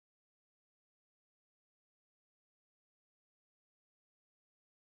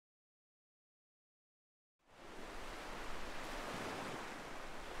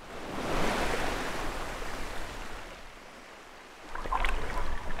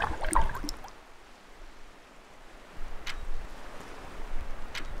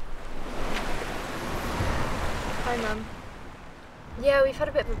Hi, Mum. Yeah, we've had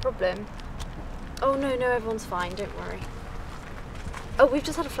a bit of a problem. Oh, no, everyone's fine, don't worry. Oh, we've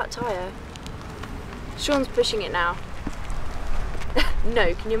just had a flat tyre. Sean's pushing it now.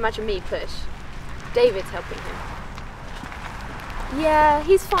 No, can you imagine me push? David's helping him. Yeah,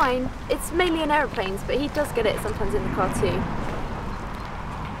 he's fine. It's mainly in aeroplanes, but he does get it sometimes in the car too.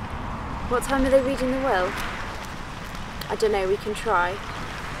 What time are they reading the will? I don't know, we can try.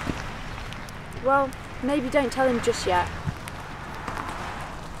 Well, maybe don't tell him just yet.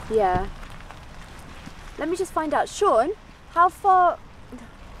 Yeah. Let me just find out. Sean, how far...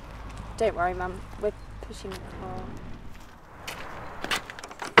 Don't worry, Mum. We're pushing the car.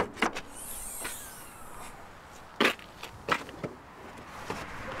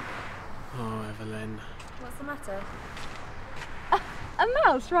 Oh, Evelyn. What's the matter? A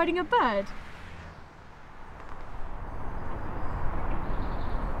mouse riding a bird?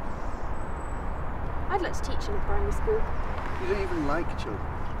 I'd like to teach in a primary school. You don't even like children.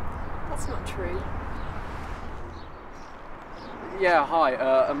 That's not true. Yeah, hi.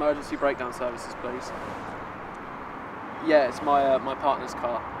 Emergency breakdown services, please. Yeah, it's my my partner's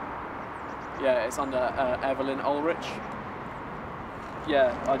car. Yeah, it's under Evelyn Ulrich.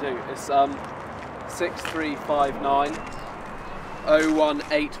 Yeah, I do. It's 6359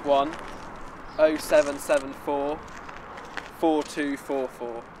 0181 0774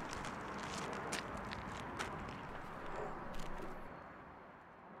 4244.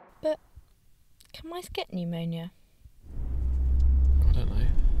 But can mice get pneumonia? I don't know.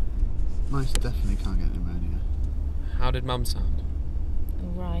 Mice definitely can't get pneumonia. How did Mum sound?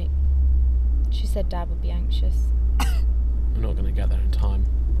 All right. She said Dad would be anxious. We're not going to get there in time.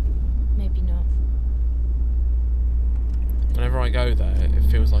 Maybe not. Whenever I go there, it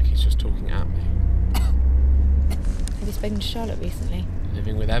feels like he's just talking at me. Have you spoken to Charlotte recently?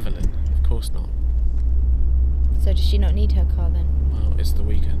 Living with Evelyn? Of course not. So does she not need her car then? Well, it's the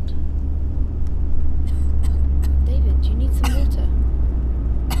weekend. David, do you need some water?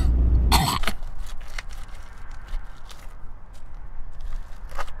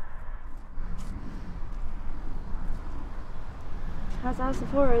 How's House of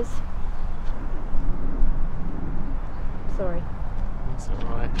Horrors? Sorry. That's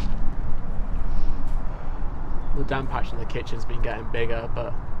alright. The damp patch in the kitchen's been getting bigger, but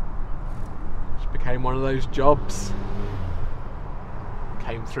it just became one of those jobs.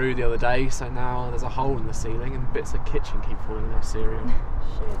 Came through the other day, so now there's a hole in the ceiling and bits of kitchen keep falling in our cereal.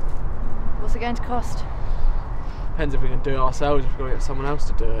 Shit. What's it going to cost? Depends if we can do it ourselves or if we've got to get someone else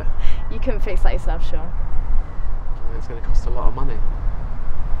to do it. You couldn't fix that yourself, Sean. It's going to cost a lot of money.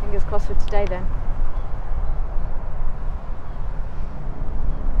 Fingers crossed for today then.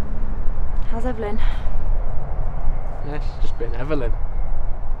 How's Evelyn? Yeah, she's just been Evelyn.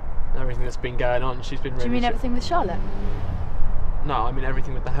 Everything that's been going on, she's been really... Do you mean everything with Charlotte? No, I mean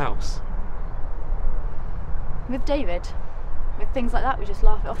everything with the house. With David? With things like that, we just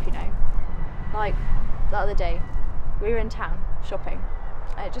laugh it off, you know. Like, the other day, we were in town, shopping,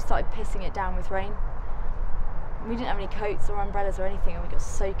 and it just started pissing it down with rain. We didn't have any coats or umbrellas or anything, and we got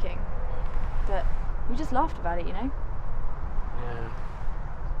soaking. But we just laughed about it, you know? Yeah.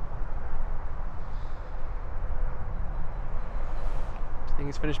 Do you think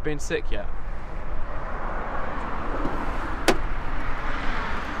he's finished being sick yet?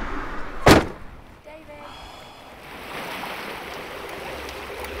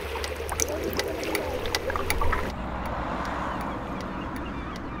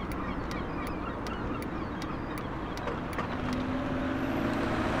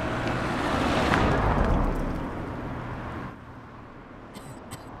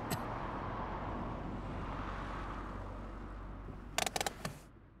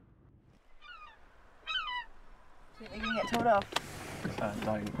 Do you think you're going to get told off?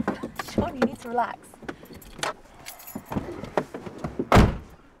 Don't. Sean, you need to relax.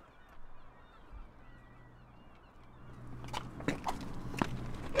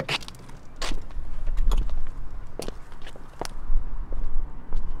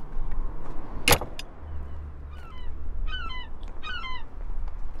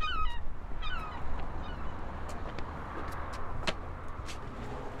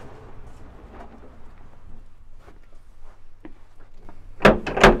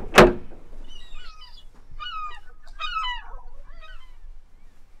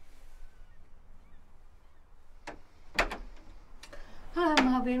 Hello,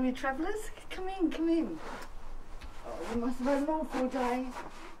 my weary travellers. Come in, come in. Oh, you must have had an awful day.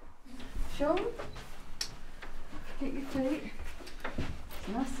 Sean, get your feet. It's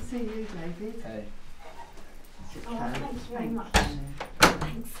nice to see you, David. Hey. Oh, thanks very much.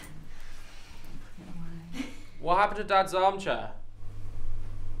 Thanks. Get away. What happened to Dad's armchair?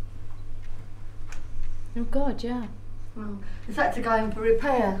 Oh God, yeah. Well, it's had to go in for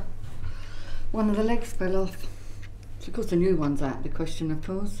repair. One of the legs fell off. So of course the new one's out of the question, of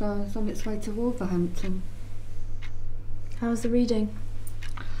course, so it's on its way to Wolverhampton. How's the reading?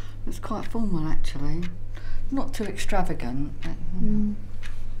 It's quite formal, actually. Not too extravagant. But,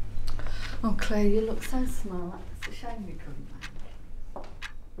 Oh, Claire, you look so smart. It's a shame you couldn't.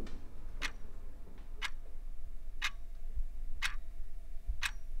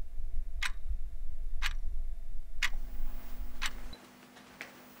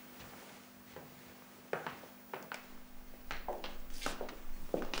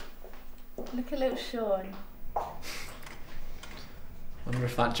 Look at little Sean. I wonder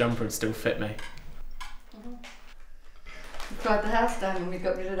if that jumper would still fit me. You cried the house down when we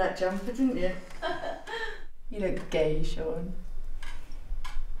got rid of that jumper, didn't you? You look gay, Sean.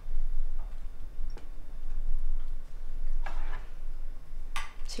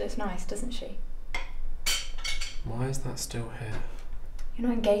 She looks nice, doesn't she? Why is that still here? You're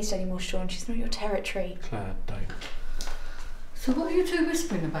not engaged anymore, Sean. She's not your territory. Claire, don't. So what are you two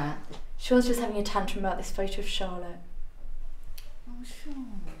whispering about? Sean's just having a tantrum about this photo of Charlotte. Oh, sure.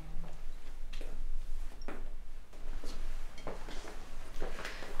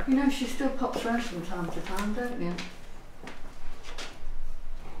 You know, she still pops round from time to time, don't you?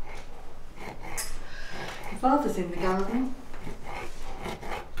 Your father's in the garden.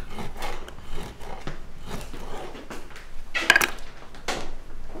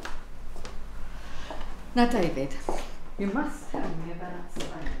 Now, David, you must tell me about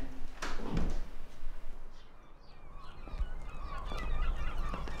Spain.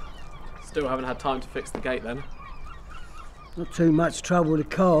 Still haven't had time to fix the gate then. Not too much trouble with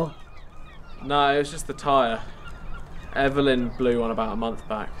the car. No, it was just the tyre. Evelyn blew one about a month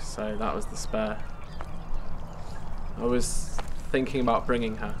back, so that was the spare. I was thinking about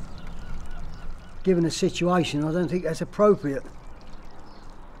bringing her. Given the situation, I don't think that's appropriate.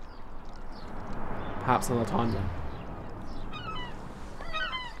 Perhaps another time then.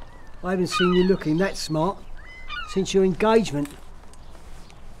 I haven't seen you looking that smart since your engagement.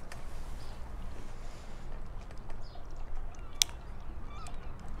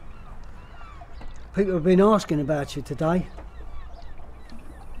 People have been asking about you today.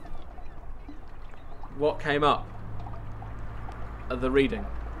 What came up at the reading?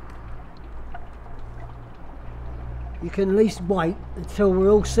 You can at least wait until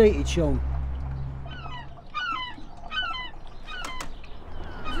we're all seated, Sean.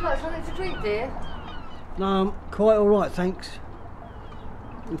 Would you like something to drink, dear? No, I'm quite all right, thanks.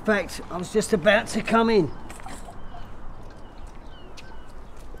 In fact, I was just about to come in.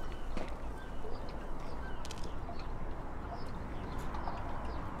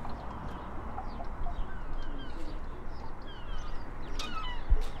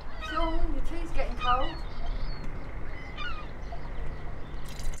 Sean, your tea's getting cold.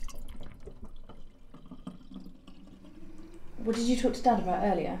 What did you talk to Dad about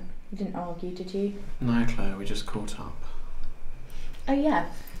earlier? You didn't argue, did you? No, Claire, we just caught up. Oh yeah,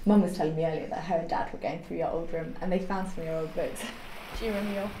 Mum was telling me earlier that her and Dad were going through your old room and they found some of your old books. Do you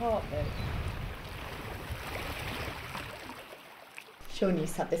remember your heart book? Sean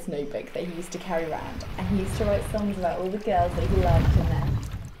used to have this notebook that he used to carry around and he used to write songs about all the girls that he liked in there.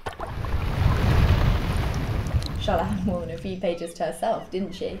 Charlotte had more than a few pages to herself,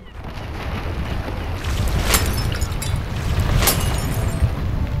 didn't she?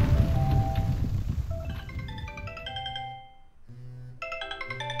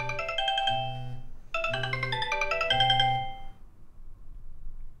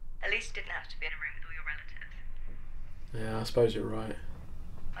 Yeah, I suppose you're right.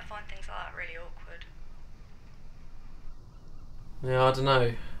 I find things like that really awkward. Yeah, I don't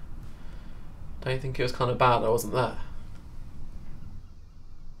know. Don't you think it was kind of bad I wasn't there?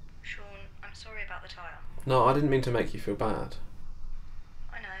 Sean, I'm sorry about the tyre. No, I didn't mean to make you feel bad.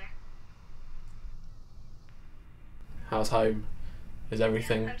 I know. How's home? Is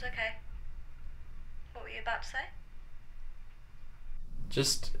everything... Yeah, home's okay. What were you about to say?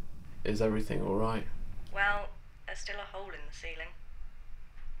 Just, is everything alright? Well, there's still a hole in the ceiling.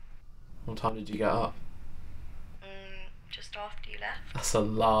 What time did you get up? Just after you left. That's a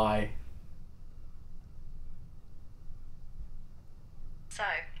lie. So,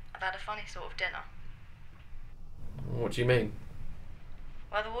 I've had a funny sort of dinner. What do you mean?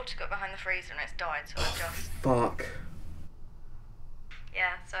 Well, the water got behind the freezer and it's died, so I've just... Fuck.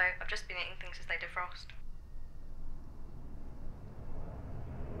 Yeah, so I've just been eating things as they defrost.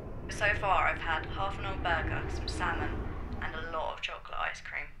 So far, I've had half an old burger, some salmon, and a lot of chocolate ice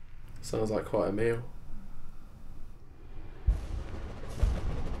cream. Sounds like quite a meal.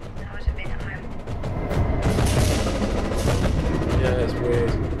 hours of being at home. Yeah, it's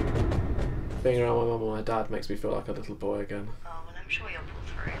weird. Being around my mum and my dad makes me feel like a little boy again. Oh, well, I'm sure you'll pull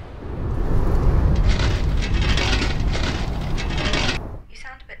through. You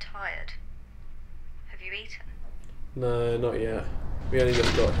sound a bit tired. Have you eaten? No, not yet. We only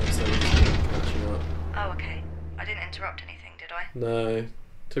just got here, so we're just catching up. Oh, okay. I didn't interrupt anything, did I? No.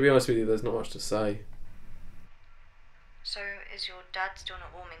 To be honest with you, there's not much to say. So, is your dad still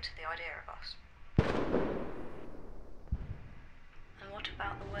not warming to the idea of us? And what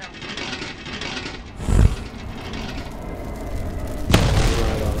about the will? I don't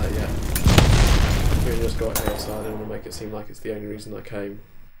know about that yet. We only just got here, so I don't want to make it seem like it's the only reason I came.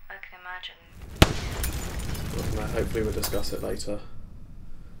 I can imagine. Well, hopefully we'll discuss it later.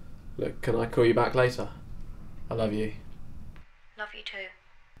 Look, can I call you back later? I love you. Love you too.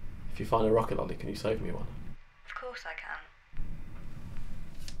 If you find a rocket lolly, can you save me one? Of course I can.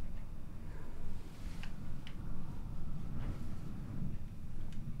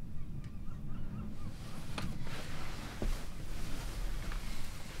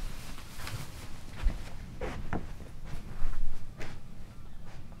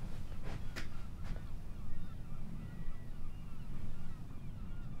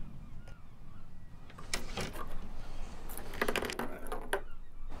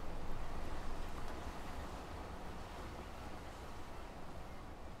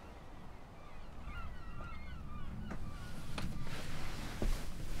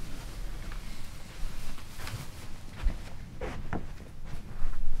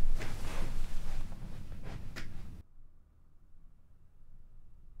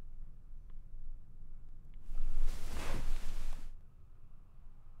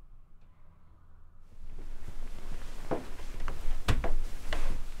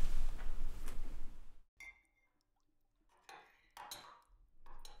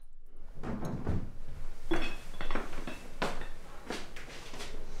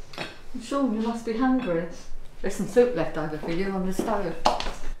 Sean, you must be hungry. There's some soup left over for you on the stove.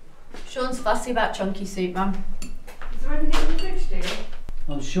 Sean's fussy about chunky soup, Mum. Is there anything in the fridge, dear?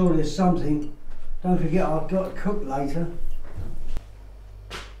 I'm sure there's something. Don't forget I've got to cook later.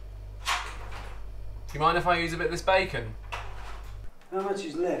 Do you mind if I use a bit of this bacon? How much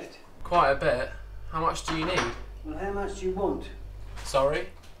is left? Quite a bit. How much do you need? Well, how much do you want? Sorry?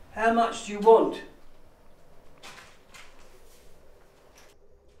 How much do you want?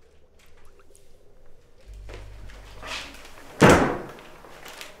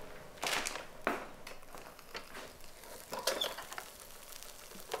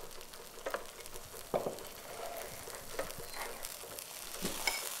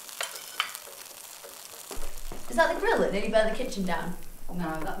 Is that the grill that nearly burned the kitchen down?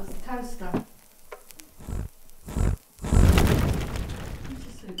 No, that was the toaster. What's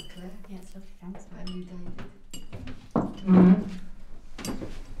your soup, Claire? Yeah, it's lovely, thanks. Only David.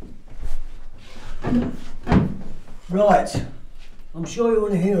 Right. I'm sure you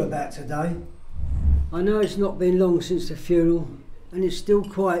want to hear about today. I know it's not been long since the funeral and it's still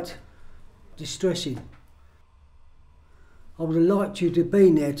quite distressing. I would have liked you to have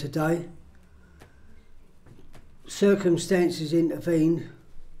been there today. Circumstances intervened,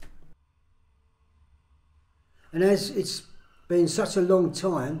 and as it's been such a long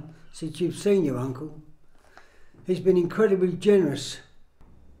time since you've seen your uncle, he's been incredibly generous.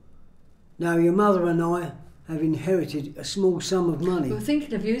 Now your mother and I have inherited a small sum of money, We were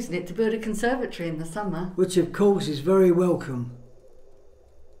thinking of using it to build a conservatory in the summer. which of course is very welcome.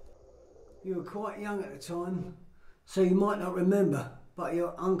 You were quite young at the time, so you might not remember, but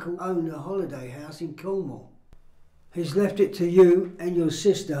your uncle owned a holiday house in Cornwall. He's left it to you and your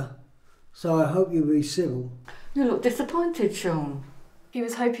sister, so I hope you'll be civil. You look disappointed, Sean. He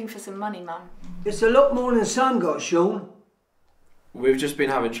was hoping for some money, Mum. It's a lot more than Son got, Sean. We've just been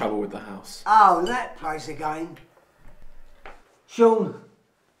having trouble with the house. Oh, that place again. Sean,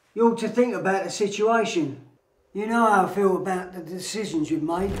 you ought to think about the situation. You know how I feel about the decisions you've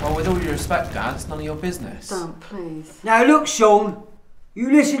made. Well, with all due respect, Dad, it's none of your business. Don't, please. Now look, Sean,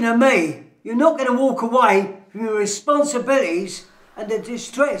 you listen to me. You're not going to walk away from your responsibilities and the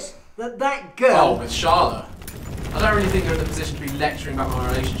distress that girl... Oh, with Charlotte. I don't really think you're in the position to be lecturing about my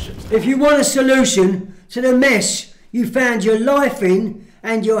relationships. If you want a solution to the mess you found your life in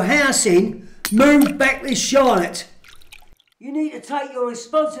and your house in, move back with Charlotte. You need to take your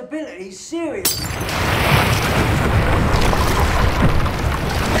responsibilities seriously.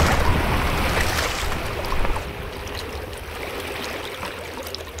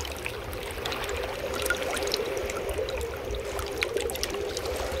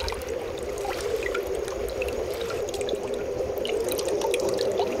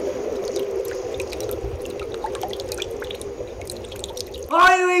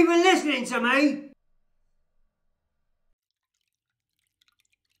 even listening to me?